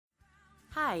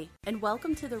Hi, and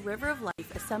welcome to the River of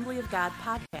Life Assembly of God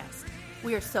podcast.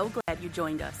 We are so glad you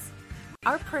joined us.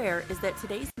 Our prayer is that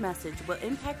today's message will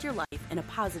impact your life in a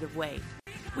positive way.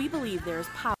 We believe there is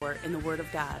power in the Word of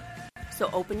God. So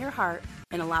open your heart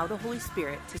and allow the Holy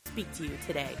Spirit to speak to you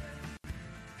today.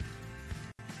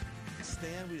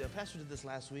 Stand. Pastor did this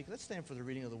last week. Let's stand for the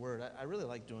reading of the Word. I really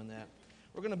like doing that.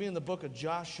 We're going to be in the book of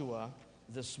Joshua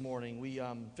this morning. We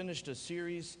finished a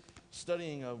series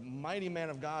studying a mighty man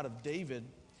of God of David,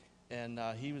 and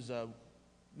he was a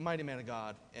mighty man of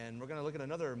God. And we're going to look at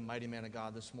another mighty man of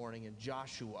God this morning in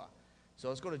Joshua. So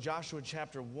let's go to Joshua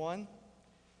chapter 1,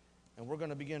 and we're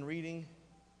going to begin reading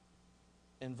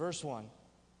in verse 1.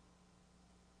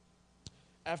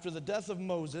 After the death of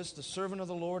Moses, the servant of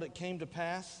the Lord, it came to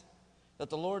pass that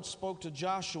the Lord spoke to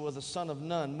Joshua, the son of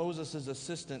Nun, Moses'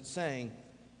 assistant, saying,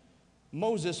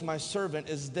 Moses, my servant,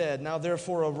 is dead. Now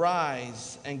therefore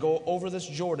arise and go over this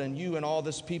Jordan, you and all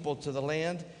this people, to the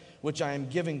land which I am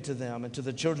giving to them and to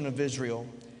the children of Israel.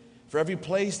 For every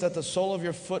place that the sole of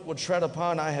your foot will tread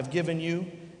upon, I have given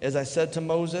you, as I said to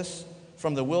Moses,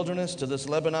 from the wilderness to this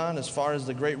Lebanon, as far as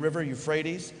the great river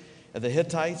Euphrates, and the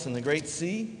Hittites and the great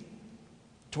sea.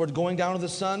 Toward going down of the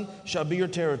sun shall be your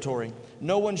territory.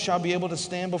 No one shall be able to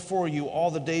stand before you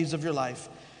all the days of your life.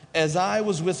 As I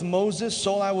was with Moses,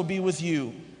 so I will be with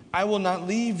you. I will not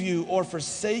leave you or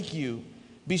forsake you.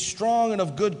 Be strong and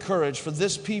of good courage for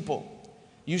this people.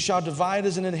 You shall divide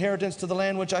as an inheritance to the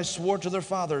land which I swore to their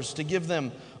fathers to give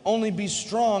them. Only be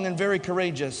strong and very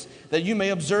courageous, that you may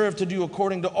observe to do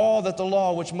according to all that the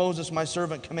law which Moses my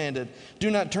servant commanded. Do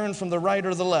not turn from the right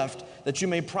or the left, that you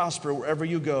may prosper wherever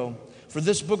you go. For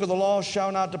this book of the law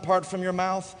shall not depart from your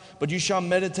mouth, but you shall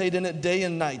meditate in it day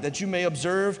and night, that you may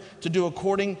observe to do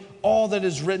according all that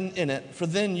is written in it. For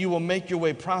then you will make your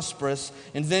way prosperous,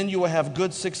 and then you will have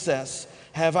good success.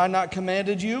 Have I not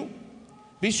commanded you?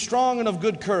 Be strong and of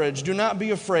good courage. Do not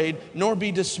be afraid, nor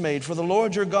be dismayed, for the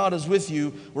Lord your God is with you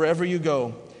wherever you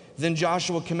go. Then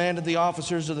Joshua commanded the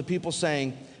officers of the people,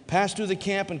 saying, Pass through the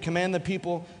camp and command the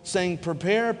people, saying,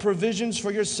 Prepare provisions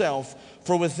for yourself,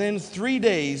 for within 3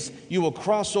 days you will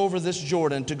cross over this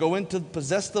Jordan to go in to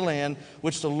possess the land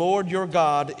which the Lord your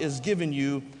God is giving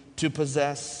you to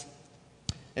possess.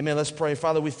 Amen. Let's pray.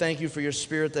 Father, we thank you for your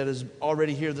Spirit that is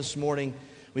already here this morning.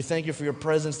 We thank you for your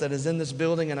presence that is in this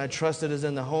building, and I trust it is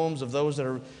in the homes of those that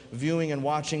are viewing and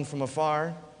watching from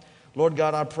afar. Lord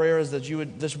God, our prayer is that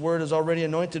this word is already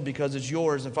anointed because it's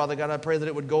yours. And Father God, I pray that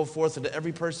it would go forth to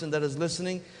every person that is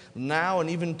listening now and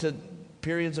even to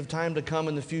periods of time to come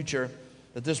in the future,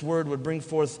 that this word would bring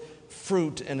forth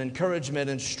fruit and encouragement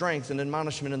and strength and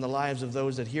admonishment in the lives of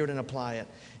those that hear it and apply it.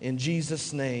 In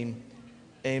Jesus' name,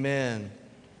 amen.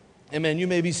 Amen. You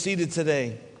may be seated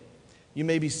today. You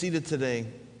may be seated today.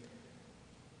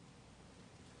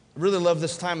 I really love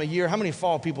this time of year. How many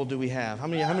fall people do we have? How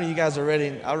many of you guys are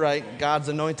ready? All right, God's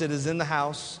anointed is in the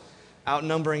house,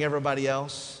 outnumbering everybody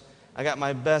else. I got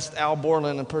my best Al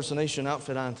Borland impersonation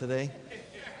outfit on today.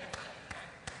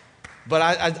 But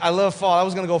I love fall. I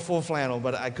was going to go full flannel,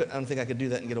 but I don't think I could do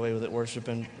that and get away with it,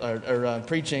 worshiping or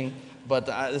preaching. But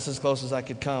this is as close as I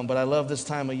could come. But I love this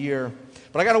time of year.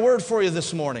 But I got a word for you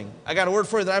this morning. I got a word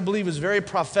for you that I believe is very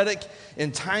prophetic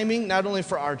in timing, not only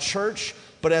for our church,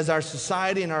 but as our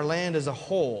society and our land as a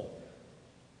whole.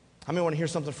 How many want to hear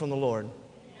something from the Lord?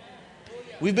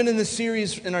 We've been in this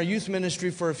series in our youth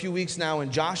ministry for a few weeks now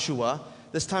in Joshua.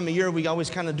 This time of year, we always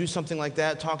kind of do something like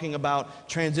that, talking about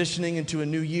transitioning into a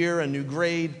new year, a new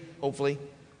grade, hopefully,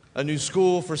 a new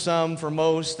school for some, for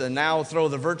most, and now throw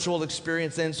the virtual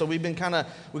experience in. So we kind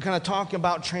of talking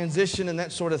about transition and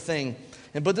that sort of thing.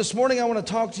 But this morning, I want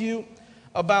to talk to you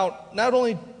about not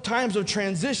only times of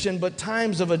transition, but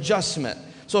times of adjustment.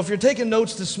 So if you're taking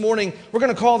notes this morning, we're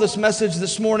going to call this message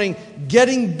this morning,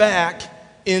 Getting Back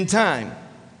in Time.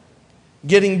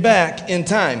 Getting back in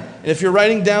time. And if you're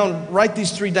writing down, write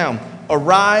these three down.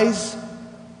 Arise,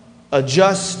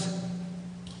 adjust,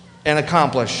 and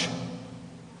accomplish.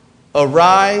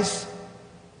 Arise,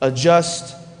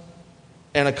 adjust,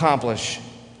 and accomplish.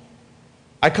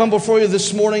 I come before you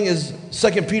this morning as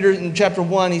 2 Peter in chapter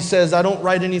 1, he says, I don't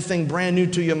write anything brand new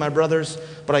to you, my brothers,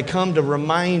 but I come to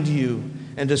remind you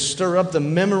and to stir up the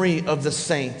memory of the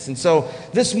saints. And so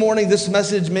this morning, this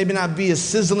message may not be as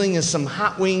sizzling as some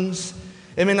hot wings.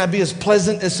 It may not be as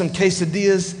pleasant as some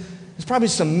quesadillas. There's probably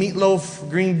some meatloaf,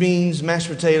 green beans, mashed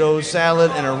potatoes, salad,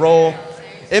 and a roll.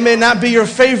 It may not be your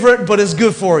favorite, but it's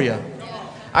good for you.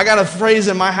 I got a phrase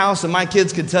in my house that my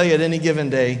kids could tell you at any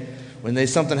given day. When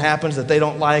something happens that they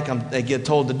don't like, they get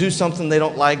told to do something they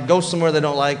don't like, go somewhere they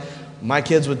don't like. My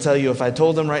kids would tell you, if I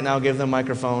told them right now, gave them a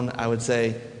microphone, I would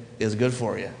say, it's good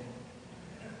for you.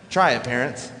 Try it,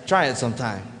 parents. Try it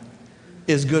sometime.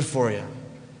 It's good for you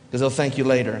because they'll thank you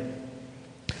later.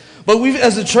 But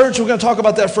as a church, we're going to talk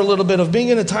about that for a little bit, of being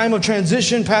in a time of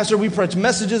transition. Pastor, we preach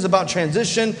messages about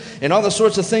transition and all the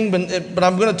sorts of things, but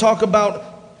I'm going to talk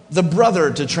about the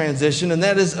brother to transition, and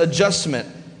that is adjustment.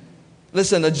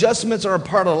 Listen, adjustments are a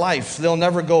part of life. They'll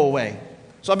never go away.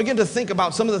 So I begin to think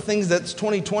about some of the things that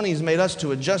 2020 has made us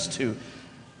to adjust to.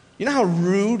 You know how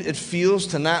rude it feels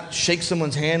to not shake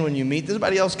someone's hand when you meet? Does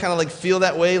anybody else kind of like feel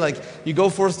that way? Like you go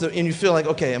forth and you feel like,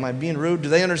 okay, am I being rude? Do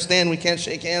they understand we can't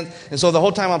shake hands? And so the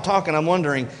whole time I'm talking, I'm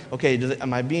wondering, okay,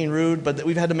 am I being rude? But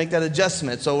we've had to make that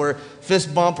adjustment. So we're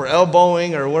fist bump or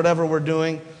elbowing or whatever we're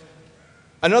doing.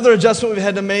 Another adjustment we've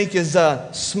had to make is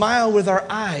smile with our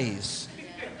eyes.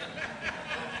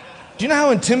 Do you know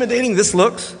how intimidating this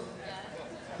looks?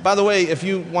 By the way, if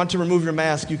you want to remove your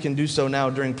mask, you can do so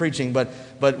now during preaching. But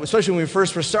especially when we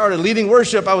first started leading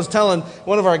worship, I was telling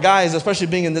one of our guys, especially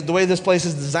being in the way this place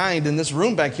is designed in this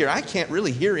room back here, I can't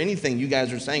really hear anything you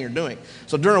guys are saying or doing.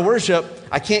 So during worship,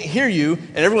 I can't hear you,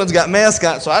 and everyone's got masks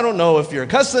on, so I don't know if you're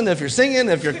cussing, if you're singing,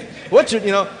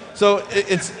 So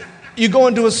it's you go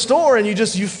into a store and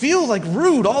you feel like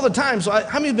rude all the time. So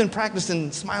how many have been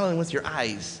practicing smiling with your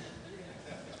eyes?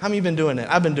 How many have been doing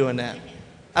that? I've been doing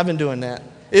that.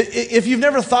 If you've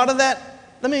never thought of that,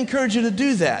 let me encourage you to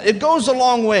do that. It goes a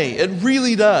long way. It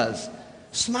really does.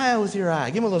 Smile with your eye.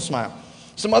 Give them a little smile.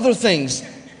 Some other things.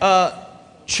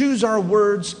 Choose our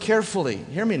words carefully.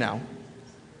 Hear me now.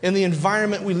 In the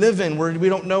environment we live in, where we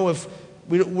don't know if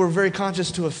we're very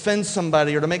conscious to offend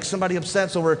somebody or to make somebody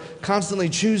upset, so we're constantly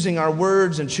choosing our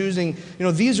words and choosing,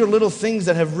 these are little things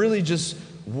that have really just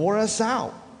wore us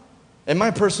out. And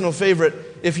my personal favorite,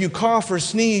 if you cough or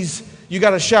sneeze, you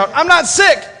got to shout, "I'm not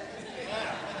sick."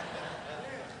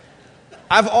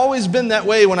 I've always been that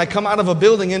way when I come out of a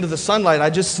building into the sunlight. I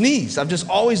just sneeze. I've just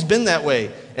always been that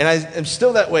way. And I am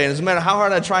still that way. And it doesn't matter how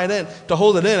hard I try to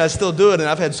hold it in, I still do it. And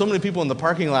I've had so many people in the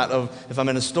parking lot of, if I'm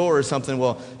in a store or something,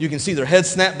 well, you can see their head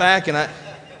snap back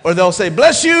or they'll say,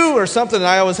 "Bless you," or something. And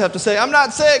I always have to say, "I'm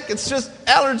not sick. It's just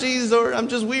allergies," or "I'm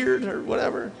just weird," or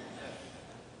whatever.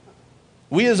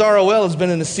 We as ROL has been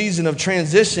in a season of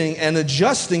transitioning and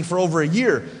adjusting for over a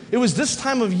year. It was this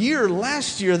time of year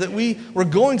last year that we were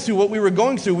going through what we were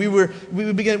going through.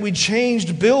 We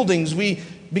changed buildings. We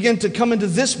began to come into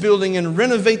this building and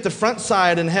renovate the front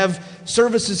side and have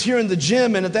services here in the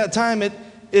gym. And at that time, it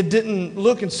didn't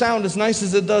look and sound as nice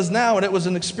as it does now, and it was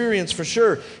an experience for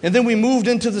sure. And then we moved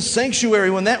into the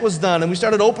sanctuary when that was done, and we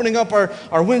started opening up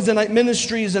our Wednesday night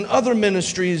ministries and other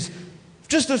ministries.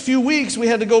 Just a few weeks, we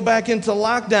had to go back into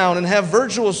lockdown and have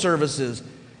virtual services.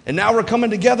 And now we're coming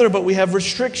together, but we have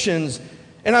restrictions.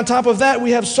 And on top of that,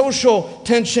 we have social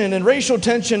tension and racial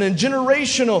tension and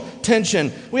generational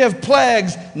tension. We have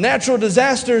plagues, natural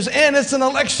disasters, and it's an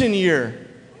election year.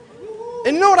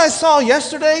 And you know what I saw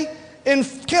yesterday? In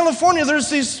California, there's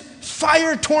these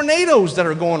fire tornadoes that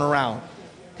are going around.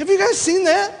 Have you guys seen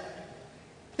that?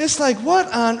 It's like,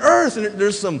 what on earth? And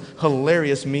there's some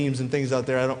hilarious memes and things out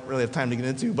there I don't really have time to get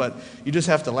into, but you just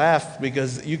have to laugh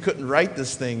because you couldn't write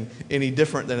this thing any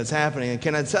different than it's happening. And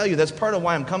can I tell you, that's part of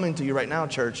why I'm coming to you right now,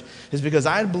 church, is because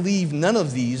I believe none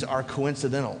of these are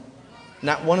coincidental.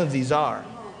 Not one of these are.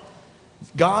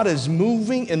 God is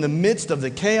moving in the midst of the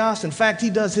chaos. In fact,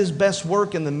 He does His best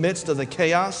work in the midst of the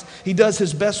chaos. He does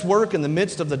His best work in the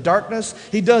midst of the darkness.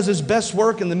 He does His best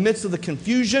work in the midst of the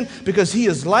confusion because He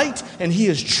is light and He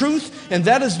is truth. And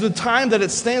that is the time that it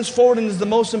stands forward and is the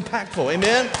most impactful.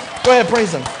 Amen? Go ahead,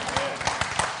 praise Him.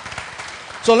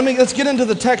 So let's get into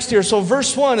the text here. So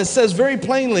verse 1, it says very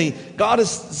plainly, God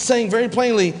is saying very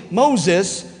plainly,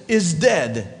 Moses is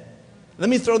dead. Let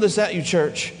me throw this at you,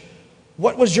 church.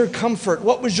 What was your comfort?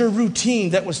 What was your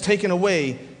routine that was taken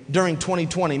away during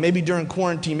 2020? Maybe during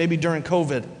quarantine, maybe during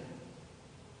COVID.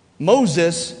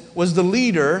 Moses was the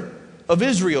leader of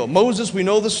Israel. Moses, we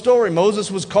know the story. Moses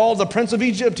was called the Prince of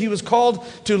Egypt. He was called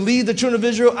to lead the children of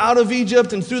Israel out of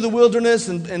Egypt and through the wilderness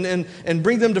and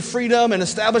bring them to freedom and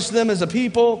establish them as a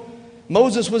people.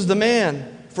 Moses was the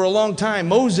man for a long time.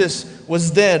 Moses was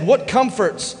dead. What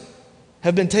comforts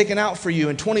have been taken out for you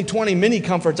in 2020? Many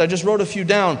comforts. I just wrote a few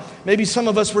down. Maybe some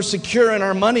of us were secure in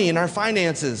our money and our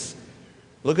finances.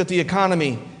 Look at the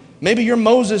economy. Maybe your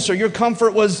Moses or your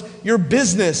comfort was your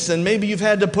business, and maybe you've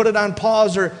had to put it on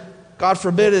pause, or God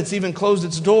forbid it's even closed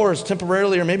its doors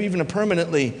temporarily or maybe even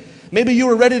permanently. Maybe you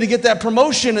were ready to get that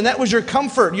promotion and that was your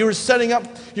comfort. You were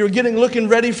looking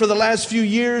ready for the last few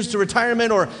years to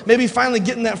retirement, or maybe finally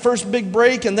getting that first big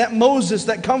break, and that Moses,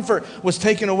 that comfort was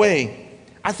taken away.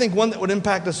 I think one that would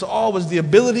impact us all was the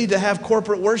ability to have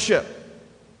corporate worship.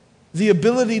 The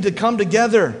ability to come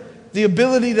together the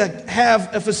ability to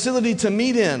have a facility to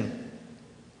meet in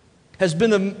has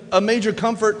been a major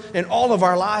comfort in all of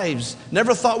our lives.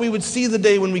 Never thought we would see the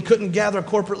day when we couldn't gather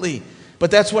corporately,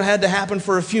 but that's what had to happen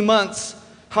for a few months.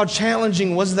 How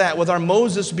challenging was that with our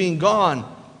Moses being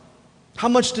gone? How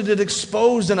much did it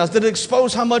expose in us? Did it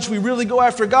expose how much we really go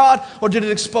after God, or did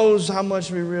it expose how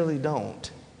much we really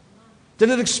don't? Did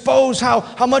it expose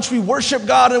how much we worship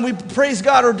God and we praise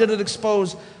God, or did it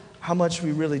expose how much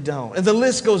we really don't? And the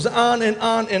list goes on and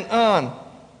on and on.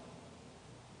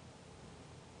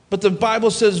 But the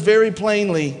Bible says very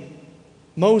plainly,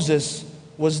 Moses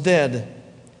was dead.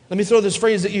 Let me throw this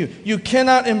phrase at you. You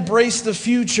cannot embrace the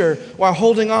future while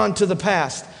holding on to the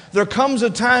past. There comes a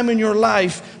time in your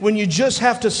life when you just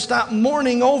have to stop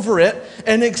mourning over it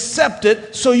and accept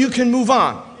it so you can move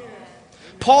on.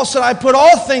 Paul said, I put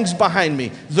all things behind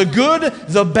me, the good,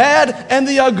 the bad, and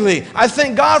the ugly. I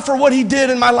thank God for what he did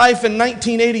in my life in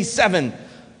 1987.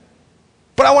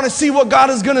 But I want to see what God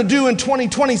is going to do in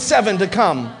 2027 to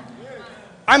come.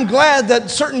 I'm glad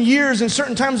that certain years and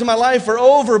certain times in my life are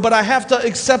over, but I have to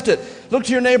accept it. Look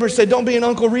to your neighbor and say, don't be an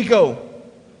Uncle Rico.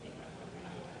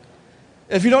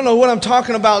 If you don't know what I'm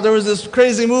talking about, there was this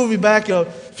crazy movie back a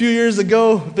few years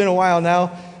ago, been a while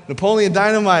now, Napoleon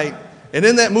Dynamite. And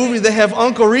in that movie, they have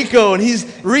Uncle Rico, and he's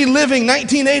reliving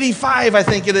 1985, I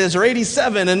think it is, or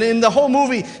 87. And in the whole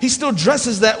movie, he still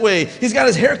dresses that way. He's got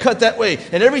his hair cut that way.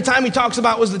 And every time he talks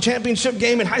about was the championship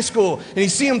game in high school. And you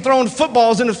see him throwing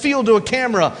footballs in the field to a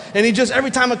camera. And he just,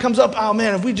 every time it comes up, oh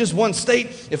man, if we just won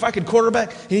state, if I could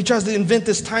quarterback. And he tries to invent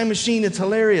this time machine. It's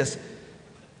hilarious.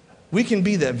 We can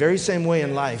be that very same way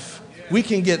in life. We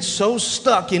can get so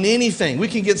stuck in anything. We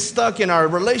can get stuck in our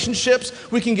relationships.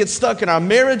 We can get stuck in our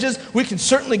marriages. We can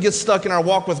certainly get stuck in our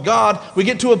walk with God. We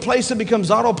get to a place that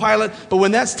becomes autopilot. But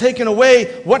when that's taken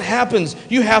away, what happens?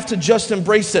 You have to just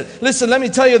embrace it. Listen, let me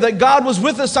tell you that God was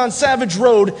with us on Savage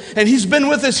Road, and he's been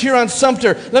with us here on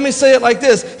Sumter. Let me say it like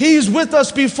this. He's with us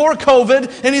before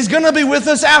COVID, and he's going to be with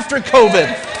us after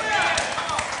COVID.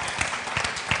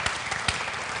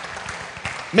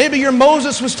 Maybe your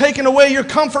Moses was taken away, your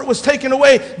comfort was taken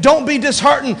away. Don't be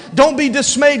disheartened. Don't be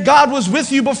dismayed. God was with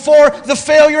you before the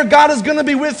failure. God is going to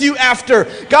be with you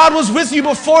after. God was with you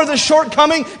before the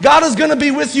shortcoming. God is going to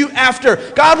be with you after.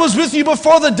 God was with you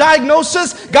before the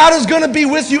diagnosis. God is going to be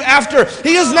with you after.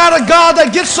 He is not a God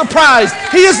that gets surprised.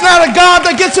 He is not a God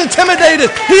that gets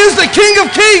intimidated. He is the King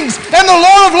of Kings and the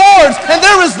Lord of Lords, and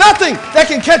there is nothing that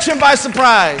can catch him by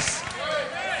surprise.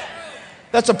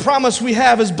 That's a promise we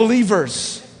have as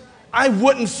believers. I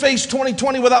wouldn't face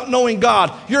 2020 without knowing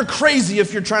God. You're crazy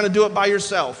if you're trying to do it by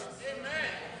yourself.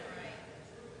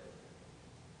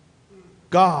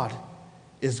 God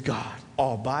is God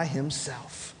all by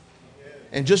himself.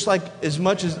 And just like as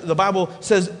much as the Bible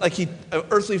says, like an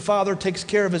earthly father takes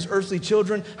care of his earthly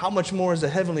children, how much more is a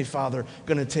heavenly father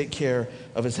going to take care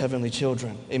of his heavenly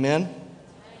children? Amen?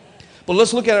 But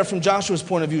let's look at it from Joshua's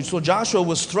point of view. So Joshua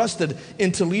was thrusted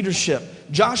into leadership.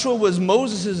 Joshua was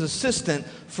Moses' assistant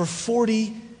for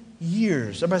 40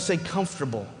 years. Everybody say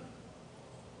comfortable.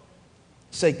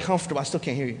 Say comfortable. I still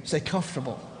can't hear you. Say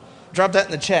comfortable. Drop that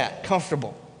in the chat.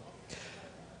 Comfortable.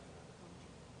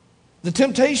 The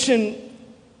temptation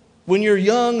when you're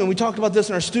young, and we talked about this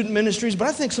in our student ministries, but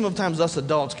I think sometimes us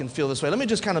adults can feel this way. Let me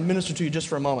just kind of minister to you just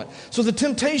for a moment. So the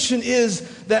temptation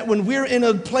is that when we're in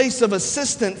a place of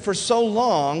assistant for so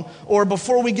long, or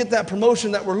before we get that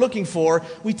promotion that we're looking for,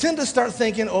 we tend to start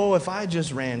thinking, oh, if I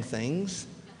just ran things.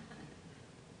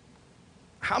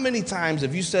 How many times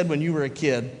have you said when you were a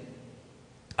kid,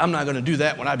 I'm not going to do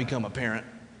that when I become a parent?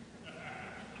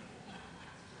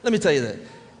 Let me tell you that.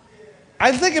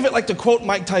 I think of it like the quote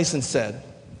Mike Tyson said.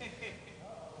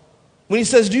 When he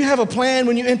says, do you have a plan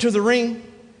when you enter the ring?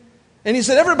 And he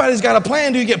said, everybody's got a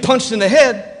plan. Do you get punched in the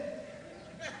head?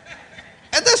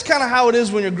 And that's kind of how it is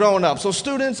when you're growing up. So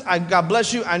students, God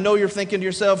bless you. I know you're thinking to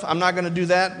yourself, I'm not going to do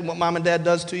that, what mom and dad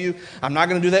does to you. I'm not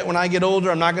going to do that when I get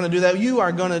older. I'm not going to do that.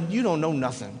 You don't know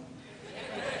nothing.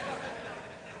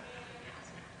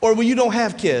 Or when you don't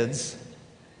have kids,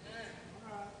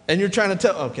 and you're trying to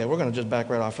tell, okay, we're going to just back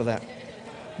right off of that.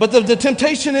 But the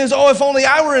temptation is, oh, if only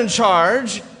I were in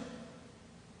charge.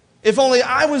 If only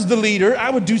I was the leader,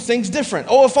 I would do things different.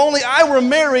 Oh, if only I were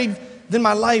married, then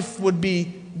my life would be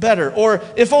better. Or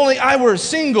if only I were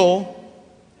single,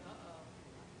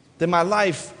 then my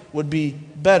life would be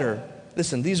better.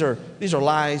 Listen, these are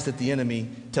lies that the enemy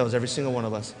tells every single one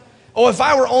of us. Oh, if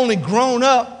I were only grown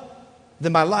up,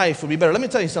 then my life would be better. Let me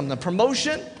tell you something.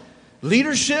 Promotion,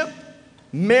 leadership,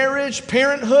 marriage,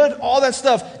 parenthood, all that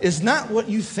stuff is not what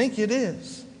you think it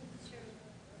is.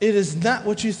 It is not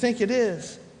what you think it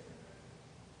is.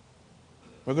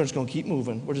 We're just going to keep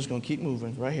moving. We're just going to keep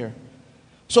moving right here.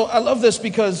 So I love this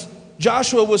because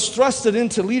Joshua was thrusted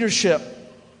into leadership.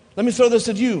 Let me throw this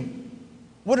at you.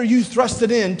 What are you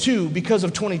thrusted into because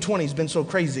of 2020 has been so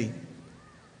crazy?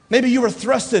 Maybe you were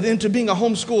thrusted into being a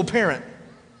homeschool parent.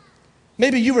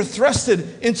 Maybe you were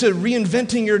thrusted into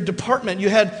reinventing your department. You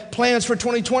had plans for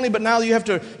 2020, but now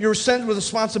you're sent with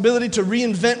responsibility to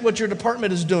reinvent what your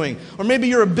department is doing. Or maybe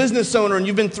you're a business owner and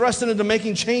you've been thrusted into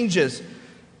making changes.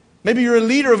 Maybe you're a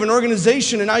leader of an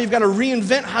organization and now you've got to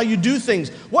reinvent how you do things.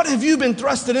 What have you been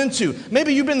thrusted into?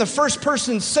 Maybe you've been the first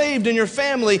person saved in your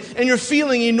family and you're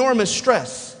feeling enormous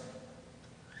stress.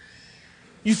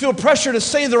 You feel pressure to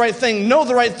say the right thing, know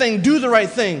the right thing, do the right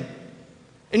thing.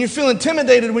 And you feel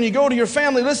intimidated when you go to your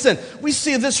family. Listen, we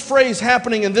see this phrase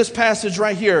happening in this passage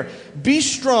right here. Be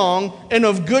strong and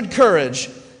of good courage.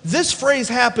 This phrase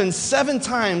happens 7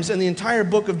 times in the entire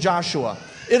book of Joshua.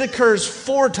 It occurs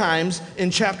 4 times in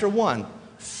chapter 1.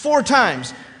 4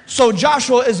 times. So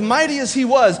Joshua, as mighty as he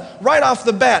was, right off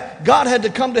the bat, God had to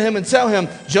come to him and tell him,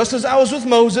 just as I was with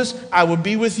Moses, I will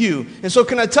be with you. And so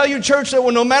can I tell you, church, that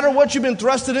no matter what you've been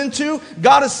thrusted into,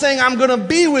 God is saying, I'm going to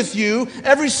be with you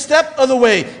every step of the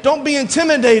way. Don't be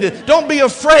intimidated. Don't be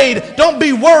afraid. Don't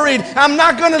be worried. I'm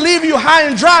not going to leave you high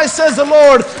and dry, says the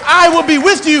Lord. I will be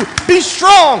with you. Be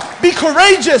strong. Be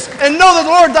courageous. And know that the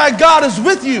Lord thy God is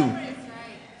with you.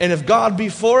 And if God be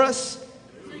for us,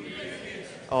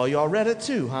 oh, y'all read it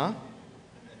too, huh?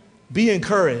 Be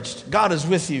encouraged. God is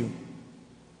with you.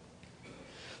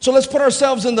 So let's put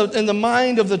ourselves in the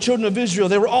mind of the children of Israel.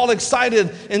 They were all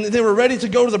excited and they were ready to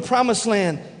go to the promised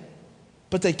land.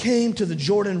 But they came to the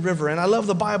Jordan River. And I love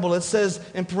the Bible. It says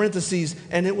in parentheses,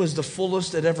 and it was the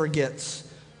fullest it ever gets.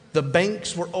 The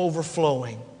banks were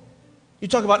overflowing. You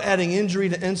talk about adding injury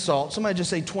to insult. Somebody just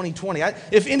say 2020.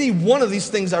 If any one of these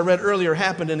things I read earlier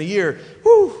happened in a year,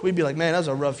 we'd be like, man, that was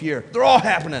a rough year. They're all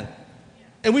happening.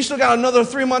 And we still got another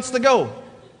 3 months to go.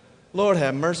 Lord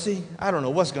have mercy. I don't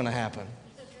know what's going to happen.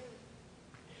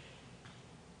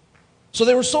 So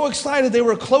they were so excited. They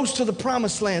were close to the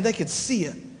promised land. They could see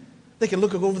it. They could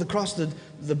look across the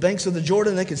banks of the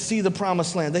Jordan. They could see the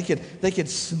promised land. They could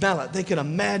smell it. They could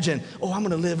imagine, oh, I'm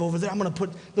going to live over there. I'm going to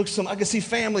I could see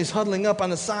families huddling up on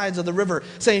the sides of the river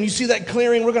saying, you see that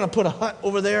clearing? We're going to put a hut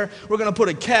over there. We're going to put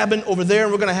a cabin over there.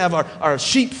 And we're going to have our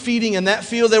sheep feeding in that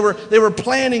field. They were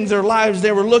planning their lives.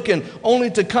 They were looking only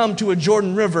to come to a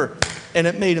Jordan River, and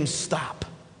it made them stop.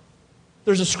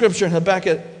 There's a scripture in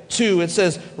Habakkuk 2, it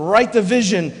says, write the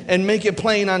vision and make it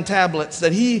plain on tablets,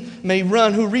 that he may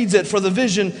run who reads it, for the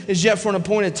vision is yet for an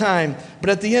appointed time. But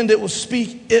at the end it will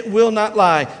speak, it will not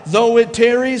lie. Though it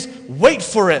tarries, wait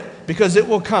for it, because it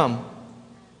will come.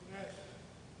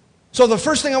 So the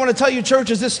first thing I want to tell you,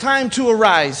 church, is it's time to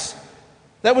arise.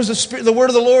 That was the word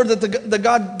of the Lord that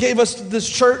God gave us to this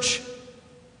church.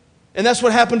 And that's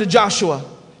what happened to Joshua.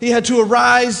 He had to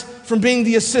arise from being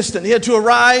the assistant. He had to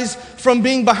arise from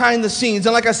being behind the scenes.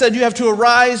 And like I said, you have to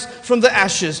arise from the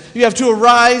ashes. You have to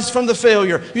arise from the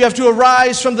failure. You have to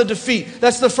arise from the defeat.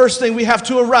 That's the first thing. We have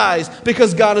to arise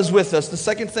because God is with us. The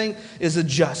second thing is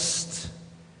adjust.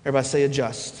 Everybody say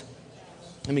adjust.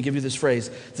 Let me give you this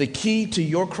phrase. The key to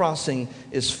your crossing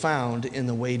is found in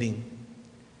the waiting.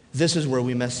 This is where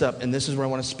we mess up, and this is where I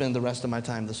want to spend the rest of my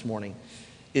time this morning.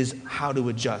 Is how to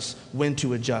adjust, when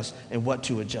to adjust, and what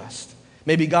to adjust.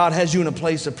 Maybe God has you in a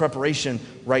place of preparation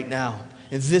right now.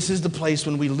 And this is the place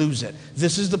when we lose it.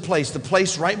 This is the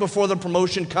place right before the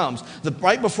promotion comes,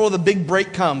 right before the big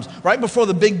break comes, right before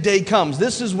the big day comes.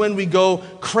 This is when we go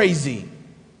crazy.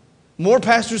 More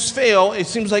pastors fail, it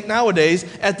seems like nowadays,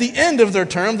 at the end of their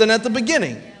term than at the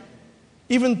beginning.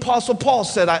 Even Apostle Paul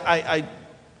said, I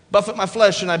buffet my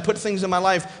flesh and I put things in my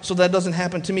life so that doesn't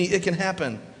happen to me. It can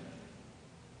happen.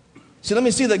 See, let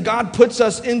me see that God puts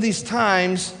us in these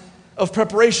times of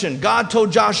preparation. God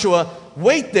told Joshua,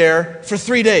 wait there for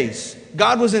 3 days.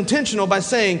 God was intentional by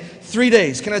saying 3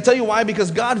 days. Can I tell you why?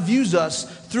 Because God views us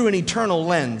through an eternal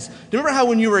lens. Do you remember how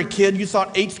when you were a kid, you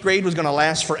thought 8th grade was going to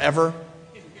last forever?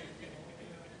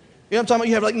 You know what I'm talking about?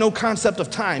 You have like no concept of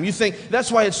time. You think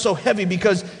that's why it's so heavy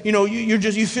because,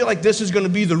 you feel like this is going to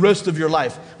be the rest of your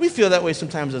life. We feel that way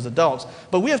sometimes as adults.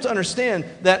 But we have to understand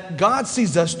that God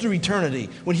sees us through eternity.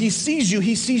 When he sees you,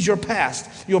 he sees your past,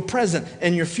 your present,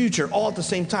 and your future all at the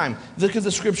same time. Look at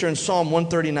the scripture in Psalm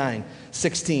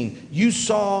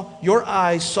 139:16. Your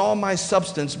eyes saw my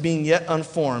substance being yet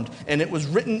unformed, and it was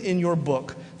written in your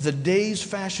book, the days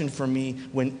fashioned for me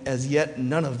when as yet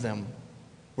none of them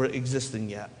were existing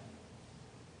yet.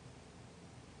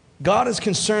 God is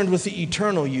concerned with the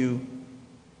eternal you,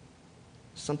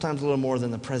 sometimes a little more than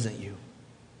the present you.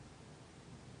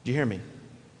 Do you hear me?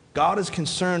 God is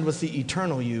concerned with the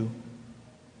eternal you,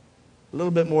 A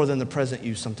little bit more than the present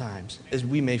you sometimes, as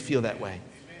we may feel that way.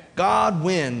 God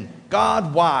when?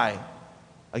 God why?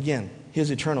 Again,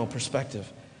 his eternal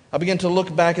perspective. I began to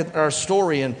look back at our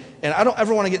story, and I don't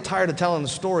ever want to get tired of telling the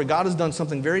story. God has done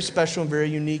something very special and very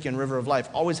unique in River of Life,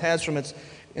 always has from its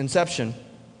inception.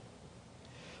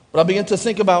 But I began to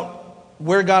think about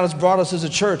where God has brought us as a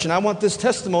church, and I want this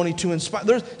testimony to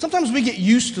inspire. Sometimes we get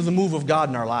used to the move of God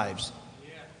in our lives.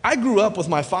 I grew up with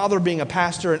my father being a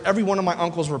pastor, and every one of my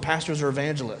uncles were pastors or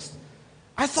evangelists.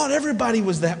 I thought everybody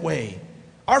was that way.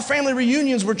 Our family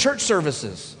reunions were church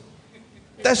services.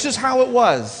 That's just how it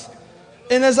was.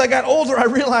 And as I got older, I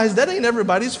realized that ain't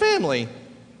everybody's family.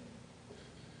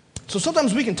 So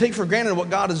sometimes we can take for granted what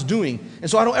God is doing. And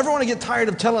so I don't ever want to get tired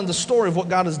of telling the story of what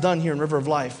God has done here in River of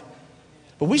Life.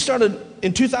 But we started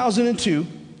in 2002,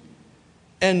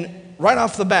 and right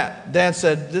off the bat, Dad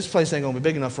said, this place ain't going to be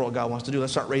big enough for what God wants to do.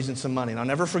 Let's start raising some money. And I'll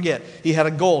never forget, he had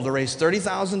a goal to raise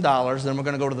 $30,000, then we're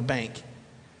going to go to the bank.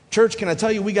 Church, can I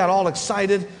tell you, we got all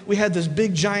excited. We had this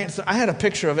big giant, I had a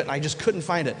picture of it and I just couldn't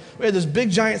find it. We had this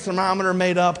big giant thermometer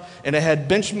made up, and it had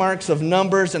benchmarks of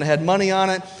numbers and it had money on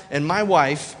it. And my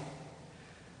wife,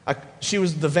 she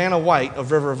was the Vanna White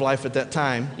of River of Life at that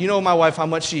time. You know my wife, how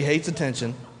much she hates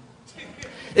attention.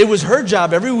 It was her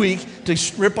job every week to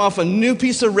rip off a new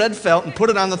piece of red felt and put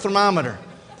it on the thermometer.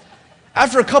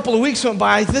 After a couple of weeks went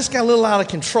by, this got a little out of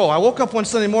control. I woke up one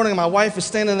Sunday morning and my wife is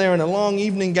standing there in a long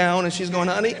evening gown, and she's going,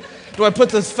 honey, do I put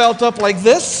the felt up like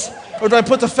this, or do I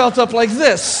put the felt up like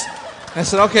this? I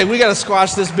said, okay, we got to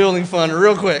squash this building fund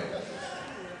real quick.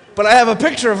 But I have a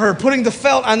picture of her putting the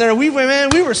felt on there. We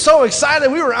were so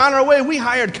excited. We were on our way. We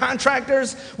hired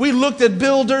contractors. We looked at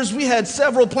builders. We had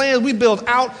several plans. We built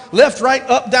out, left, right,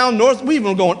 up, down, north. We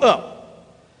even were going up.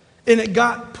 And it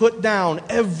got put down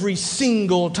every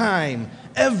single time.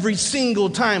 Every single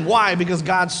time. Why? Because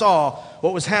God saw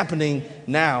what was happening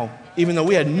now, even though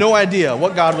we had no idea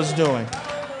what God was doing.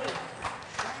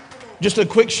 Just a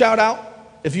quick shout out.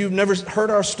 If you've never heard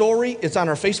our story, it's on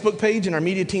our Facebook page, and our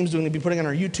media team's going to be putting it on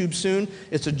our YouTube soon.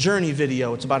 It's a journey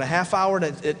video. It's about a half hour.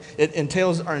 It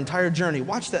entails our entire journey.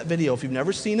 Watch that video if you've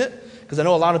never seen it, because I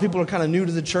know a lot of people are kind of new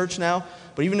to the church now.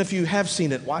 But even if you have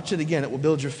seen it, watch it again. It will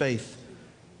build your faith.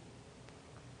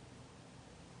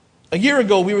 A year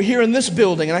ago, we were here in this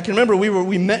building, and I can remember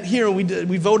we met here, and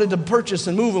we voted to purchase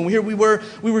and move, and here we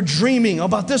were dreaming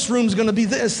about this room's going to be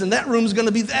this, and that room's going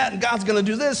to be that, and God's going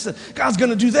to do this, and God's going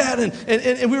to do that,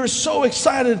 and we were so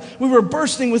excited. We were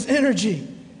bursting with energy.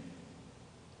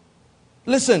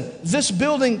 Listen, this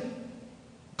building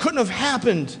couldn't have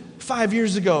happened 5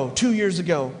 years ago, 2 years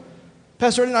ago.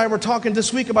 Pastor Ed and I were talking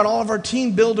this week about all of our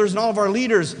team builders and all of our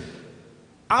leaders.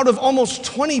 Out of almost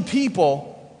 20 people,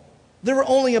 there were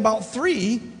only about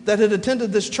 3 that had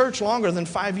attended this church longer than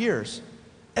 5 years.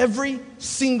 Every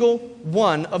single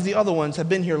one of the other ones had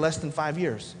been here less than 5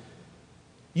 years.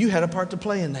 You had a part to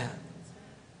play in that.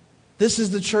 This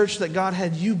is the church that God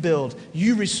had you build,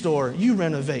 you restore, you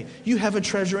renovate. You have a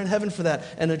treasure in heaven for that,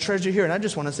 and a treasure here. And I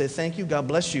just want to say thank you. God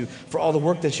bless you for all the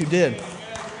work that you did.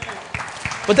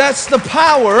 But that's the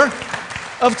power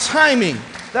of timing.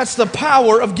 That's the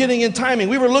power of getting in timing.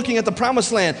 We were looking at the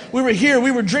promised land. We were here.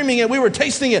 We were dreaming it. We were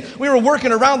tasting it. We were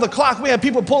working around the clock. We had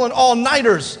people pulling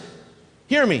all-nighters.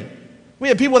 Hear me. We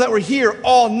had people that were here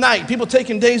all night, people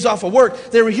taking days off of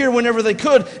work. They were here whenever they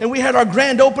could, and we had our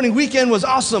grand opening weekend was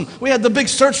awesome. We had the big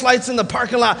searchlights in the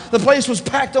parking lot. The place was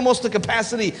packed almost to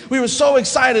capacity. We were so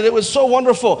excited. It was so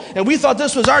wonderful, and we thought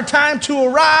this was our time to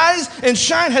arise and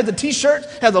shine. Had the t-shirt,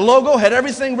 had the logo, had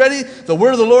everything ready. The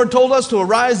word of the Lord told us to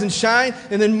arise and shine,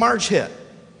 and then March hit.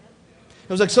 It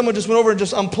was like someone just went over and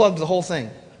just unplugged the whole thing.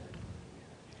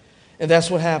 And that's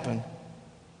what happened.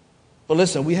 But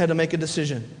listen, we had to make a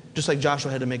decision, just like Joshua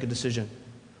had to make a decision.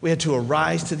 We had to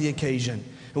arise to the occasion.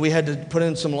 And we had to put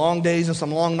in some long days and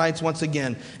some long nights once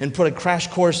again and put a crash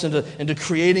course into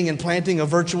creating and planting a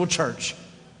virtual church,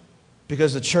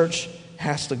 because the church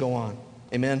has to go on.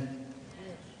 Amen?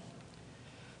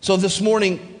 So this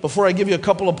morning, before I give you a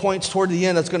couple of points toward the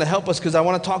end that's going to help us, because I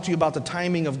want to talk to you about the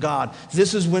timing of God.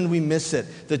 This is when we miss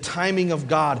it. The timing of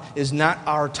God is not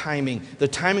our timing. The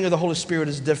timing of the Holy Spirit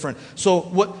is different. So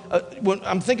when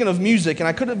I'm thinking of music, and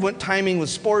I could have went timing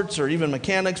with sports or even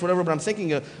mechanics, whatever, but I'm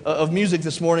thinking of music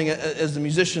this morning as the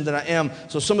musician that I am.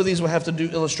 So some of these will have to do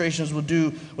illustrations we'll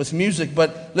do with music.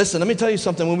 But listen, let me tell you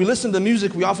something. When we listen to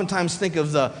music, we oftentimes think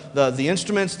of the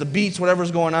instruments, the beats, whatever's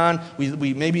going on.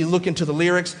 We maybe look into the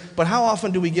lyrics. But how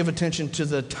often do we give attention to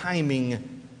the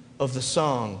timing of the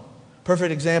song?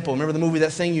 Perfect example. Remember the movie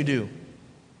That Thing You Do?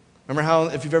 Remember how,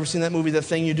 if you've ever seen that movie, That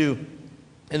Thing You Do?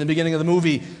 In the beginning of the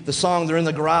movie, the song, they're in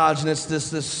the garage, and it's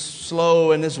this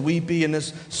slow and this weepy and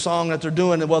this song that they're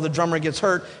doing. And well, the drummer gets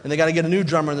hurt, and they got to get a new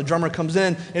drummer, and the drummer comes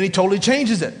in, and he totally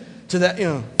changes it to that,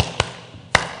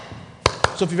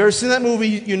 So if you've ever seen that movie,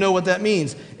 you know what that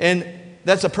means. And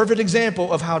that's a perfect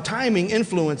example of how timing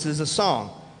influences a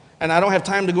song. And I don't have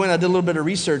time to go in. I did a little bit of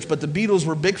research, but the Beatles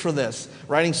were big for this,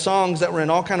 writing songs that were in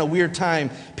all kind of weird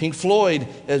time. Pink Floyd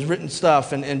has written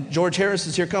stuff, and George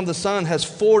Harrison's Here Comes the Sun has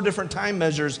 4 different time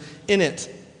measures in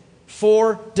it.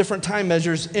 4 different time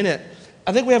measures in it.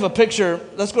 I think we have a picture.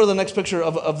 Let's go to the next picture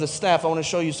of the staff. I want to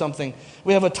show you something.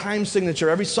 We have a time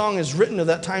signature. Every song is written to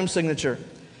that time signature.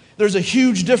 There's a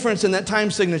huge difference in that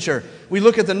time signature. We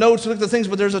look at the notes, we look at the things,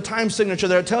 but there's a time signature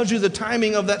there. It tells you the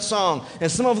timing of that song. And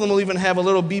some of them will even have a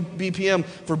little BPM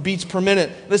for beats per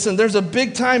minute. Listen, there's a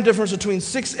big time difference between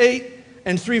 6/8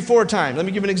 and 3/4 time. Let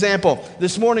me give you an example.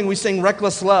 This morning we sang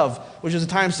Reckless Love, which is a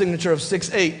time signature of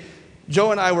 6/8.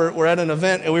 Joe and I were at an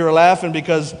event, and we were laughing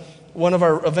because one of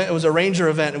our event, it was a Ranger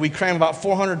event, and we crammed about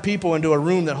 400 people into a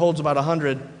room that holds about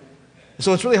 100.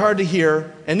 So it's really hard to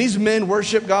hear. And these men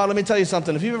worship God. Let me tell you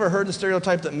something. If you've ever heard the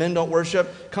stereotype that men don't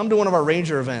worship, come to one of our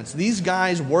Ranger events. These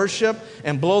guys worship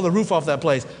and blow the roof off that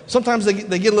place. Sometimes they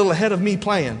get a little ahead of me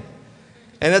playing.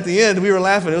 And at the end, we were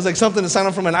laughing. It was like something that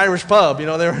sounded from an Irish pub. They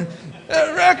were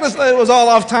reckless. It was all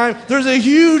off time. There's a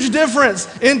huge difference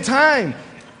in time.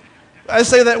 I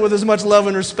say that with as much love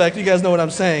and respect. You guys know what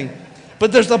I'm saying.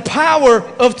 But there's the power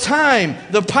of time.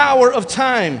 The power of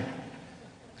time.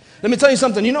 Let me tell you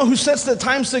something. You know who sets the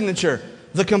time signature?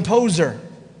 The composer.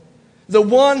 The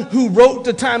one who wrote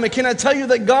the time. And can I tell you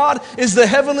that God is the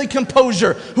heavenly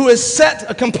composer who has set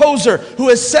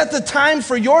the time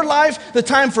for your life, the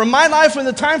time for my life, and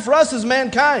the time for us as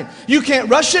mankind. You can't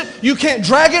rush it. You can't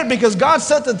drag it because God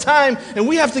set the time, and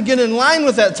we have to get in line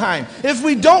with that time. If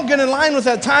we don't get in line with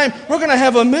that time, we're going to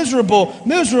have a miserable,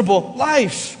 miserable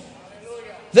life.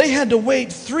 They had to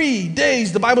wait 3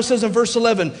 days, the Bible says in verse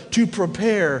 11, to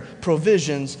prepare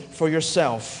provisions for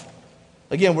yourself.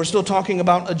 Again, we're still talking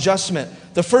about adjustment.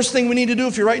 The first thing we need to do,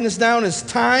 if you're writing this down, is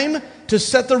time to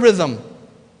set the rhythm.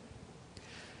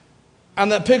 On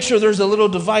that picture, there's a little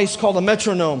device called a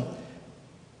metronome.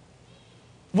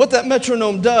 What that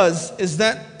metronome does is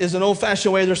that is an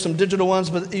old-fashioned way. There's some digital ones,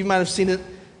 but you might have seen it.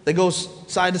 That goes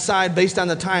side to side based on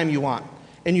the time you want.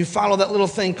 And you follow that little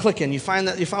thing clicking. You follow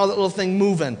that little thing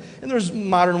moving. And there's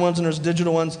modern ones and there's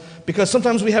digital ones. Because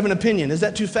sometimes we have an opinion. Is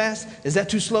that too fast? Is that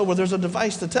too slow? Well, there's a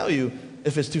device to tell you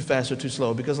if it's too fast or too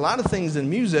slow. Because a lot of things in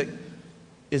music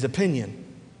is opinion.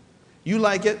 You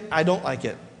like it, I don't like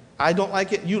it. I don't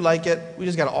like it, you like it. We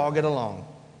just got to all get along.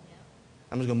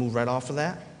 I'm just going to move right off of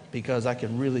that because I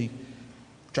can really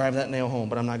drive that nail home,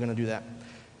 but I'm not going to do that.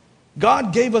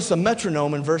 God gave us a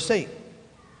metronome in verse 8,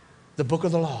 the book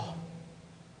of the law.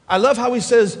 I love how he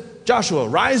says, Joshua,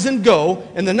 rise and go.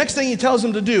 And the next thing he tells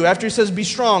him to do, after he says, be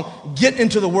strong, get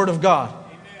into the Word of God.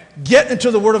 Amen. Get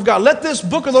into the Word of God. Let this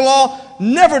book of the law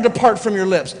never depart from your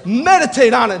lips.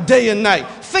 Meditate on it day and night.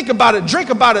 Think about it, drink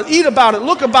about it, eat about it,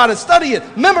 look about it, study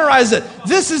it, memorize it.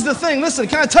 This is the thing. Listen,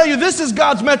 can I tell you, this is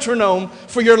God's metronome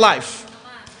for your life.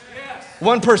 Yes.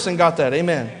 One person got that.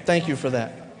 Amen. Thank you for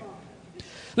that.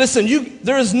 Listen,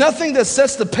 there is nothing that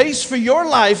sets the pace for your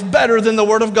life better than the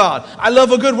Word of God. I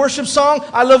love a good worship song.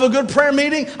 I love a good prayer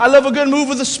meeting. I love a good move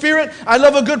of the Spirit. I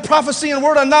love a good prophecy and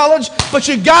word of knowledge. But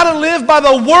you got to live by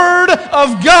the Word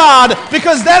of God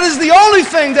because that is the only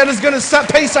thing that is going to set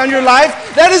pace on your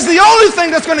life. That is the only thing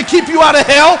that's going to keep you out of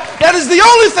hell. That is the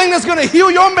only thing that's going to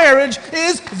heal your marriage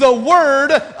is the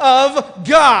Word of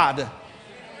God.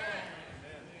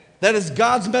 That is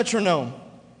God's metronome.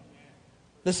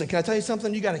 Listen, can I tell you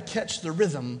something? You got to catch the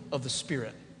rhythm of the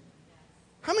Spirit.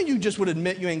 How many of you just would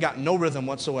admit you ain't got no rhythm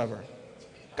whatsoever?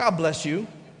 God bless you.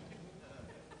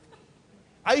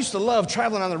 I used to love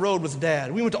traveling on the road with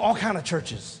Dad. We went to all kind of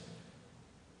churches.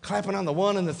 Clapping on the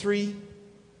 1 and the 3.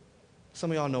 Some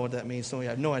of y'all know what that means. Some of you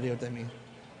have no idea what that means.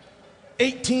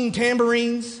 18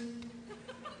 tambourines.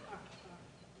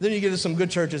 Then you get to some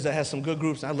good churches that have some good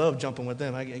groups. And I love jumping with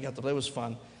them. It was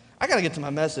fun. I got to get to my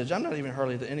message. I'm not even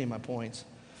hardly to any of my points.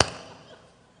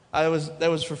 That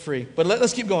was for free. But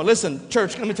let's keep going. Listen,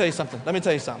 church, let me tell you something.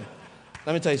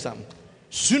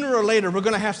 Sooner or later, we're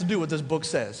going to have to do what this book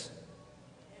says.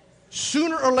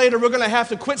 Sooner or later, we're going to have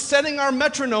to quit setting our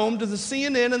metronome to the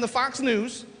CNN and the Fox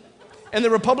News and the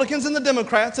Republicans and the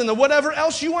Democrats and the whatever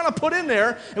else you want to put in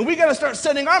there, and we got to start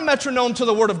setting our metronome to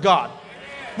the Word of God.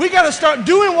 We got to start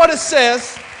doing what it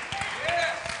says.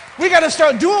 We got to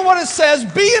start doing what it says,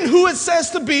 being who it says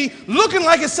to be, looking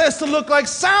like it says to look like,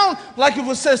 sound like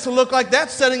it says to look like.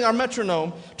 That's setting our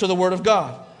metronome to the Word of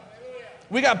God.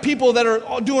 We got people that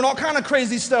are doing all kind of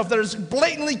crazy stuff that is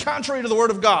blatantly contrary to the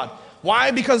Word of God.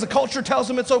 Why? Because the culture tells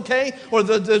them it's okay, or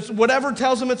the whatever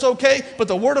tells them it's okay, but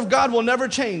the Word of God will never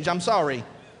change. I'm sorry.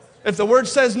 If the Word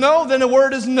says no, then the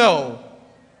Word is no.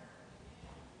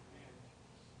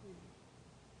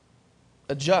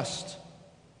 Adjust.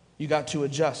 You got to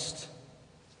adjust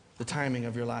the timing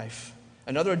of your life.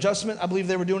 Another adjustment I believe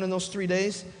they were doing in those 3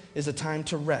 days is a time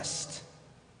to rest.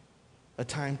 A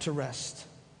time to rest.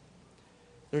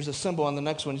 There's a symbol on the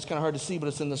next one. It's kind of hard to see, but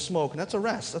it's in the smoke, and that's a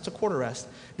rest. That's a quarter rest.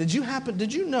 Did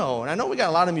you know, and I know we got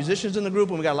a lot of musicians in the group,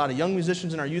 and we got a lot of young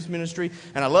musicians in our youth ministry,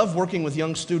 and I love working with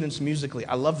young students musically.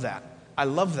 I love that. I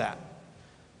love that.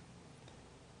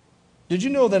 Did you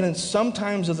know that in some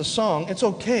times of the song, it's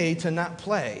okay to not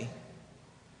play?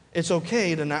 It's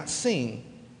okay to not sing.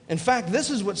 In fact, this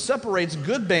is what separates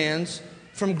good bands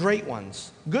from great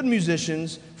ones, good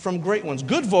musicians from great ones,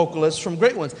 good vocalists from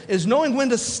great ones, is knowing when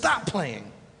to stop playing,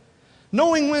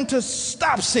 knowing when to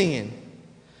stop singing.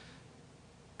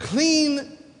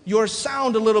 Clean your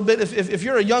sound a little bit. If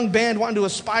you're a young band wanting to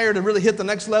aspire to really hit the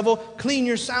next level, clean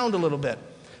your sound a little bit.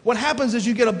 What happens is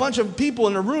you get a bunch of people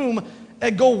in a room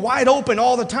that go wide open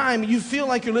all the time. You feel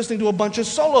like you're listening to a bunch of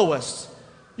soloists.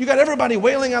 You got everybody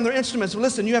wailing on their instruments.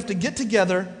 Listen, you have to get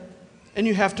together and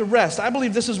you have to rest. I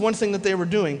believe this is one thing that they were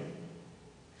doing.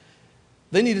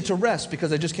 They needed to rest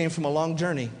because they just came from a long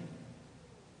journey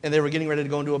and they were getting ready to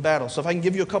go into a battle. So if I can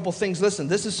give you a couple things, listen,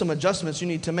 this is some adjustments you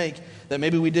need to make that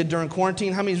maybe we did during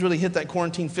quarantine. How many's really hit that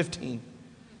quarantine 15?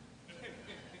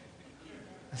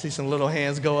 I see some little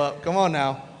hands go up. Come on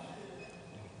now.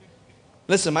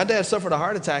 Listen, my dad suffered a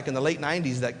heart attack in the late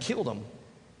 90s that killed him.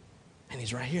 And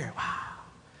he's right here. Wow.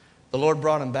 The Lord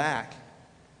brought him back.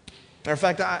 Matter of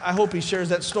fact, I hope he shares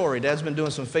that story. Dad's been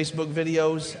doing some Facebook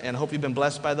videos, and I hope you've been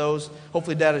blessed by those.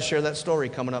 Hopefully Dad will share that story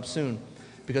coming up soon,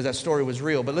 because that story was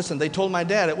real. But listen, they told my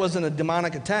dad it wasn't a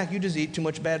demonic attack. You just eat too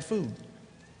much bad food.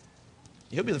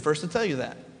 He'll be the first to tell you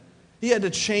that. He had to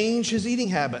change his eating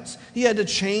habits. He had to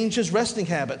change his resting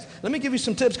habits. Let me give you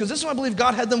some tips, because this is why I believe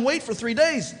God had them wait for 3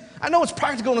 days. I know it's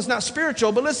practical and it's not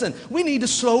spiritual, but listen, we need to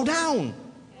slow down.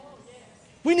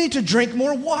 We need to drink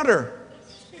more water.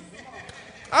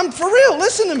 I'm for real,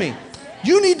 listen to me.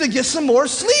 You need to get some more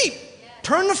sleep.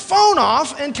 Turn the phone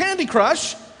off and Candy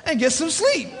Crush and get some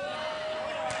sleep.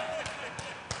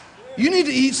 You need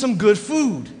to eat some good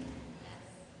food.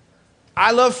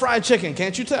 I love fried chicken,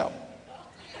 can't you tell?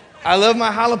 I love my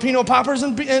jalapeno poppers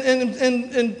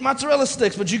and mozzarella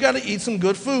sticks, but you got to eat some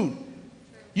good food.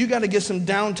 You got to get some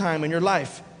downtime in your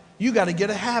life. You got to get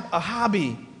a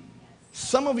hobby.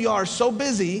 Some of you are so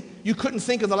busy, you couldn't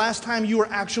think of the last time you were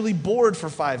actually bored for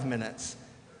 5 minutes.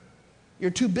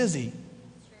 You're too busy.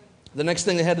 The next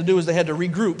thing they had to do is they had to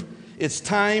regroup. It's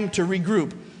time to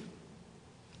regroup.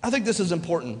 I think this is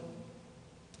important.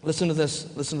 Listen to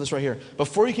this right here.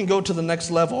 Before you can go to the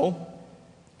next level,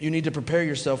 you need to prepare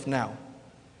yourself now.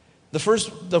 The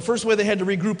first way they had to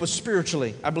regroup was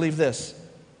spiritually. I believe this.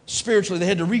 Spiritually, they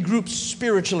had to regroup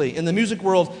spiritually. In the music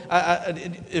world,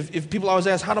 if people always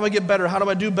ask, how do I get better? How do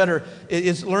I do better?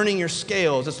 It's learning your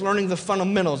scales. It's learning the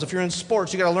fundamentals. If you're in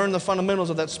sports, you got to learn the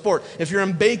fundamentals of that sport. If you're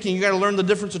in baking, you got to learn the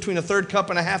difference between a third cup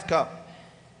and a half cup.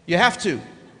 You have to.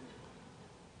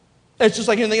 It's just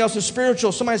like anything else is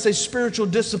spiritual. Somebody say spiritual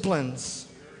disciplines.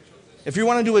 If you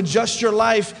wanted to adjust your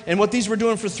life, and what these were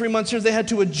doing for 3 months here, they had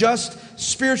to adjust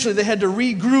spiritually. They had to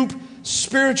regroup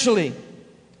spiritually.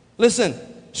 Listen,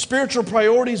 spiritual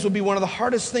priorities will be one of the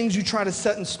hardest things you try to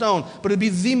set in stone, but it'll be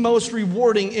the most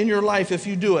rewarding in your life if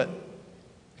you do it.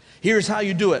 Here's how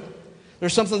you do it.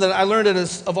 There's something that I learned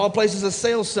at, of all places, a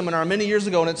sales seminar many years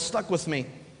ago, and it stuck with me.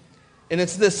 And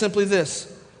it's this, simply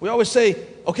this. We always say,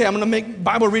 okay, I'm going to make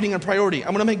Bible reading a priority.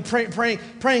 I'm going to make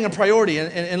praying a priority.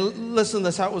 And listen,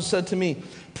 that's how it was said to me.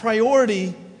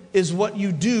 Priority is what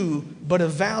you do, but a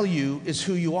value is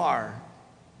who you are.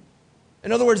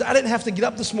 In other words, I didn't have to get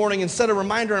up this morning and set a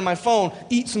reminder on my phone,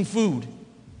 eat some food.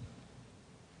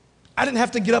 I didn't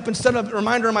have to get up and set a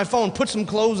reminder on my phone, put some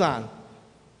clothes on.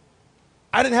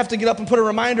 I didn't have to get up and put a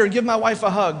reminder and give my wife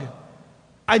a hug.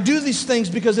 I do these things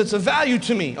because it's a value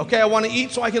to me. Okay, I want to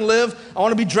eat so I can live. I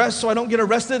want to be dressed so I don't get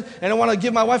arrested. And I want to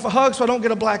give my wife a hug so I don't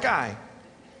get a black eye.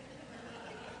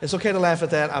 It's okay to laugh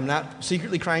at that. I'm not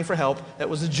secretly crying for help. That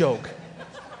was a joke.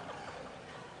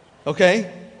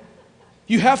 Okay?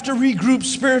 You have to regroup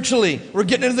spiritually. We're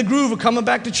getting into the groove of coming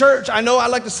back to church. I know I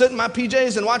like to sit in my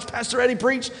PJs and watch Pastor Eddie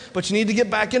preach, but you need to get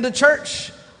back into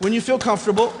church when you feel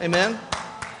comfortable. Amen?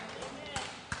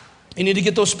 You need to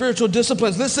get those spiritual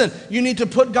disciplines. Listen, you need to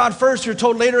put God first. You're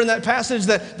told later in that passage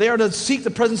that they are to seek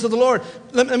the presence of the Lord.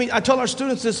 I tell our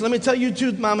students this. Let me tell you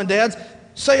too, mom and dads,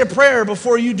 Say a prayer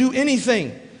before you do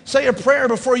anything. Say a prayer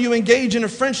before you engage in a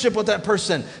friendship with that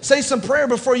person. Say some prayer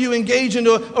before you engage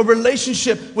into a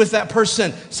relationship with that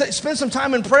person. Spend some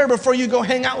time in prayer before you go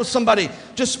hang out with somebody.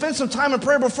 Just spend some time in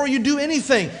prayer before you do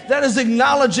anything. That is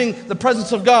acknowledging the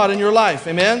presence of God in your life.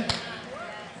 Amen?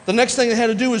 The next thing they had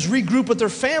to do was regroup with their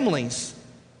families.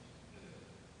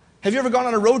 Have you ever gone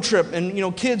on a road trip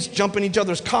and, kids jump in each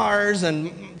other's cars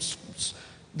and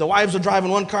the wives are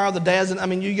driving one car, the dads,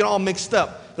 you get all mixed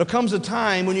up. There comes a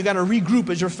time when you got to regroup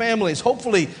as your families.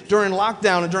 Hopefully, during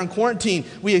lockdown and during quarantine,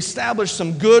 we establish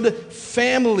some good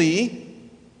family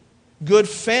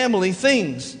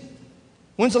things.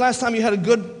 When's the last time you had a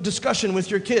good discussion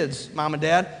with your kids, mom and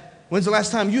dad? When's the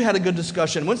last time you had a good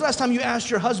discussion? When's the last time you asked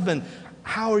your husband,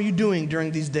 how are you doing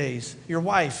during these days? Your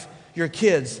wife, your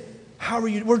kids, how are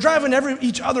you? We're driving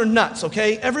each other nuts,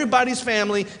 okay? Everybody's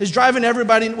family is driving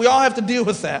everybody. We all have to deal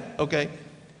with that, okay?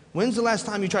 When's the last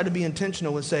time you tried to be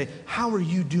intentional and say, how are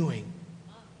you doing?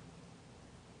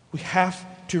 We have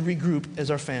to regroup as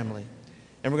our family.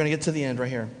 And we're going to get to the end right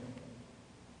here.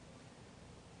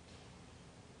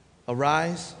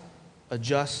 Arise,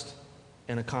 adjust,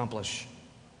 and accomplish.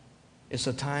 It's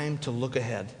a time to look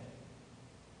ahead.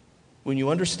 When you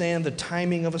understand the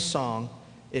timing of a song,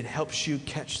 it helps you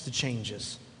catch the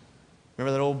changes.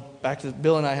 Remember that old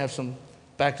Bill and I have some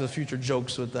Back to the Future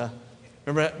jokes with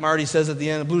remember Marty says at the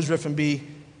end, blues riff and B,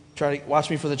 try to watch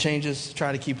me for the changes,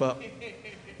 try to keep up.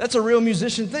 That's a real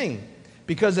musician thing.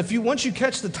 Because once you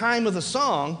catch the time of the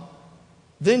song,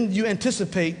 then you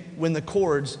anticipate when the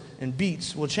chords and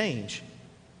beats will change.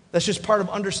 That's just part of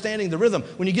understanding the rhythm.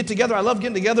 When you get together, I love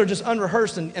getting together just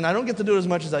unrehearsed, and I don't get to do it as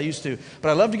much as I used to, but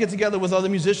I love to get together with other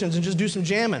musicians and just do some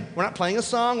jamming. We're not playing a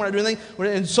song, we're not doing anything,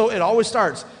 and so it always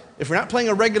starts. If we're not playing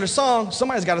a regular song,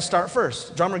 somebody's got to start first.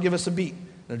 The drummer give us a beat.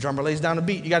 The drummer lays down a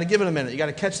beat. You got to give it a minute. You got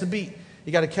to catch the beat.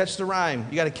 You got to catch the rhyme.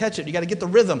 You got to catch it. You got to get the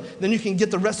rhythm. Then you can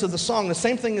get the rest of the song. The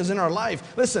same thing is in our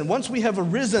life. Listen, once we have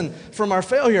arisen from our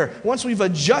failure, once we've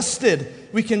adjusted,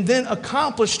 we can then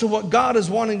accomplish to what God is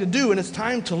wanting to do, and it's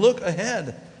time to look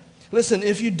ahead. Listen,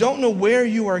 if you don't know where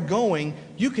you are going,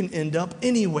 you can end up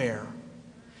anywhere.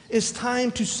 It's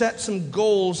time to set some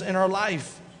goals in our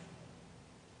life.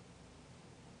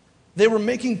 They were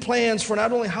making plans for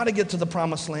not only how to get to the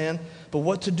promised land, but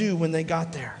what to do when they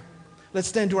got there. Let's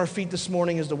stand to our feet this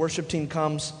morning as the worship team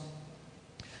comes.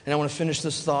 And I want to finish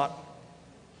this thought.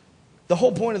 The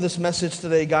whole point of this message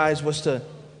today, guys, was to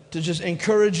just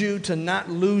encourage you to not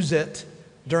lose it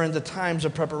during the times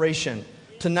of preparation,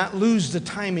 to not lose the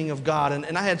timing of God.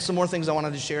 And I had some more things I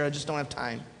wanted to share. I just don't have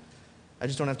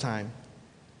time.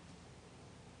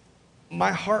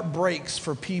 My heart breaks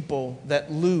for people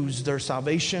that lose their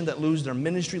salvation, that lose their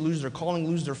ministry, lose their calling,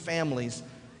 lose their families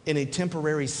in a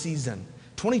temporary season.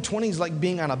 2020 is like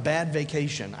being on a bad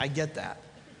vacation. I get that.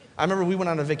 I remember we went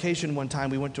on a vacation one time.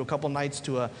 We went to a couple nights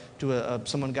to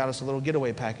someone got us a little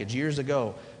getaway package years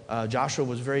ago. Joshua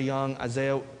was very young.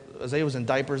 Isaiah was in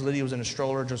diapers. Lydia was in a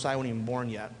stroller. Josiah wasn't even born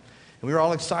yet. And we were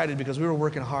all excited because we were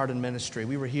working hard in ministry.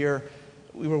 We were here.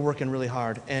 We were working really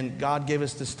hard. And God gave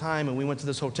us this time, and we went to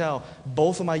this hotel.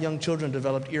 Both of my young children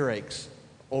developed earaches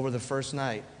over the first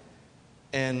night.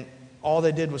 And all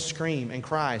they did was scream and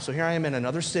cry. So here I am in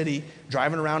another city,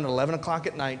 driving around at 11 o'clock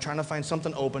at night, trying to find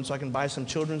something open so I can buy some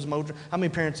children's mojo. How many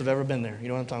parents have ever been there? You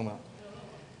know what I'm talking about?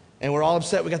 And we're all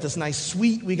upset. We got this nice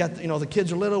suite. We got, the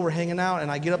kids are little. We're hanging out.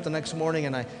 And I get up the next morning,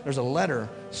 and there's a letter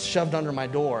shoved under my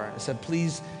door. It said,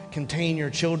 please contain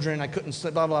your children. I couldn't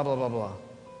sleep, blah, blah, blah, blah, blah.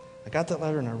 I got that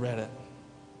letter, and I read it.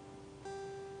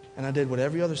 And I did what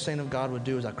every other saint of God would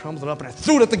do, is I crumbled it up, and I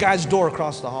threw it at the guy's door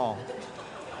across the hall.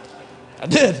 I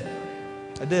did.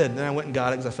 Then I went and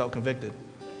got it because I felt convicted.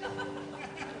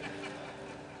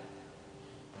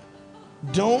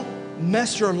 Don't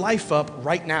mess your life up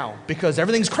right now because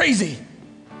everything's crazy.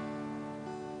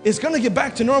 It's going to get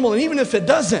back to normal, and even if it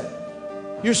doesn't,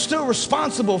 you're still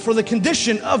responsible for the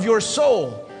condition of your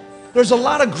soul. There's a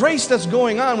lot of grace that's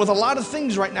going on with a lot of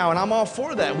things right now, and I'm all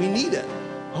for that. We need it.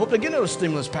 I hope they get a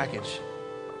stimulus package.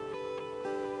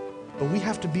 But we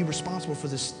have to be responsible for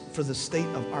the state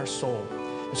of our soul.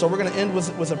 So we're going to end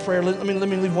with a prayer. Let me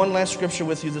leave one last scripture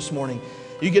with you this morning.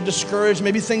 You get discouraged.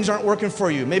 Maybe things aren't working for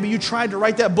you. Maybe you tried to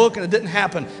write that book and it didn't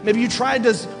happen. Maybe you tried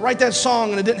to write that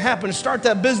song and it didn't happen. Start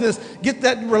that business, get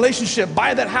that relationship,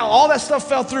 buy that house. All that stuff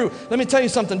fell through. Let me tell you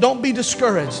something. Don't be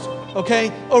discouraged,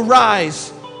 okay?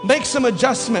 Arise. Make some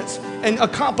adjustments and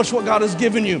accomplish what God has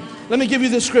given you. Let me give you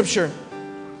this scripture.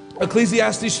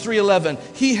 Ecclesiastes 3:11.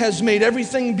 He has made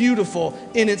everything beautiful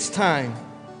in its time.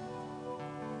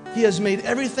 He has made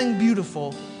everything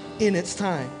beautiful in its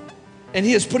time. And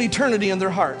he has put eternity in their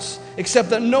hearts,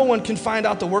 except that no one can find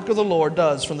out the work of the Lord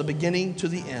does from the beginning to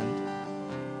the end.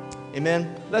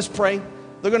 Amen. Let's pray.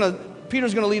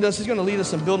 Peter's going to lead us. He's going to lead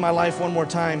us in Build My Life one more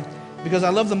time, because I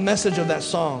love the message of that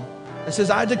song. It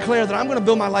says, I declare that I'm going to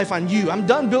build my life on you. I'm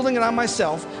done building it on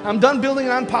myself. I'm done building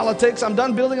it on politics. I'm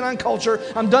done building it on culture.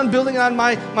 I'm done building it on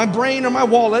my brain or my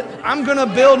wallet. I'm going to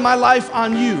build my life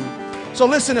on you. So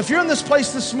listen, if you're in this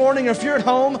place this morning, or if you're at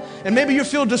home and maybe you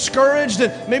feel discouraged,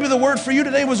 and maybe the word for you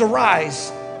today was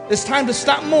arise. It's time to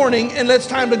stop mourning and it's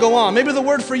time to go on. Maybe the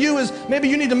word for you is maybe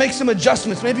you need to make some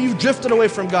adjustments. Maybe you've drifted away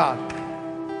from God.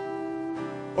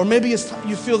 Or maybe you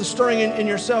feel the stirring in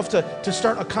yourself to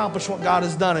start accomplish what God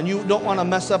has done, and you don't want to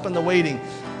mess up in the waiting.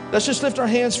 Let's just lift our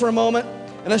hands for a moment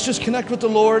and let's just connect with the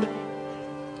Lord.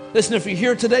 Listen, if you're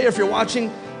here today, or if you're watching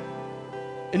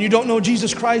and you don't know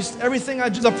Jesus Christ,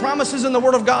 the promises in the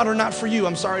Word of God are not for you.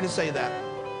 I'm sorry to say that.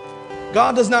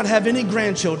 God does not have any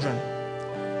grandchildren.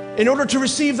 In order to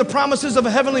receive the promises of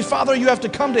a Heavenly Father, you have to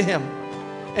come to Him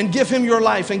and give Him your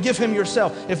life and give Him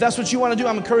yourself. If that's what you want to do,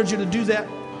 I'm encouraging you to do that.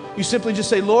 You simply just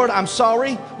say, Lord, I'm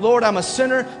sorry. Lord, I'm a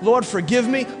sinner. Lord, forgive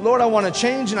me. Lord, I want to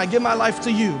change, and I give my life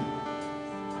to you.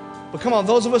 But come on,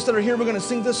 those of us that are here, we're going to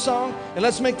sing this song, and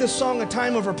let's make this song a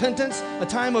time of repentance, a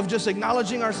time of just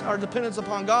acknowledging our dependence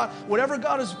upon God. Whatever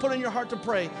God has put in your heart to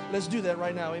pray, let's do that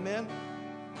right now. Amen.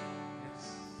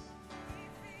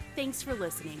 Thanks for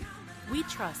listening. We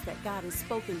trust that God has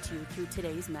spoken to you through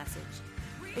today's message.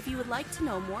 If you would like to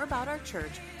know more about our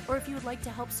church, or if you would like to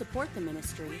help support the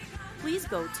ministry, please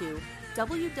go to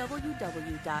www.rol-ag.org.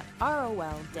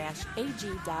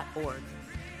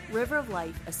 River of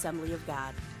Life Assembly of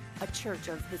God, a church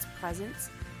of His presence,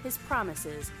 His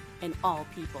promises, and all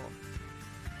people.